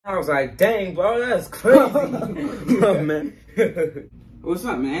I was like, dang, bro, that's crazy. Oh, man. What's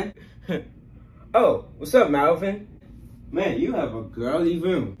up, man? Oh, what's up, Malvin? Man, you have a girly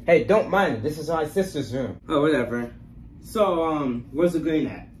room. Hey, don't mind it. This is my sister's room. Oh, whatever. So, where's the green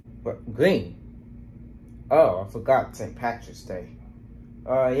at? What, green? Oh, I forgot St. Patrick's Day.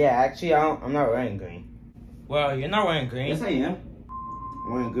 Yeah, actually, I'm not wearing green. Well, you're not wearing green. Yes, I am.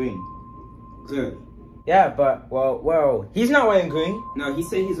 I'm wearing green. Clearly. Yeah, but, well, he's not wearing green. No, he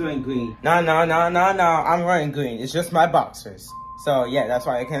said he's wearing green. No, I'm wearing green. It's just my boxers. So, yeah, that's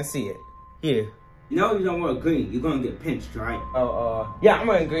why I can't see it. Here. You know you don't wear green, you're gonna get pinched, right? Yeah, I'm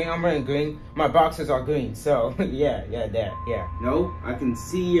wearing green. My boxers are green, so, yeah, there, yeah. No, I can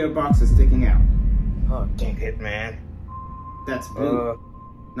see your boxers sticking out. Oh, dang it, man. That's blue,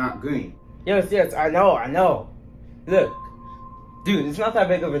 not green. Yes, I know. Look, dude, it's not that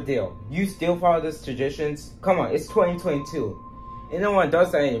big of a deal. You still follow these traditions? Come on, it's 2022. And no one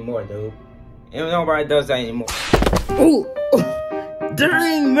does that anymore, dude. And nobody does that anymore. Ooh!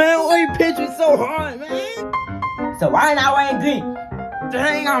 Dang, man, why you pitch me so hard, man? So why not wearing green?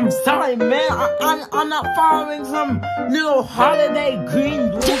 Dang, I'm sorry, man. I'm not following some little holiday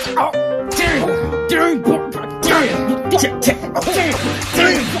green rules. Oh, dang.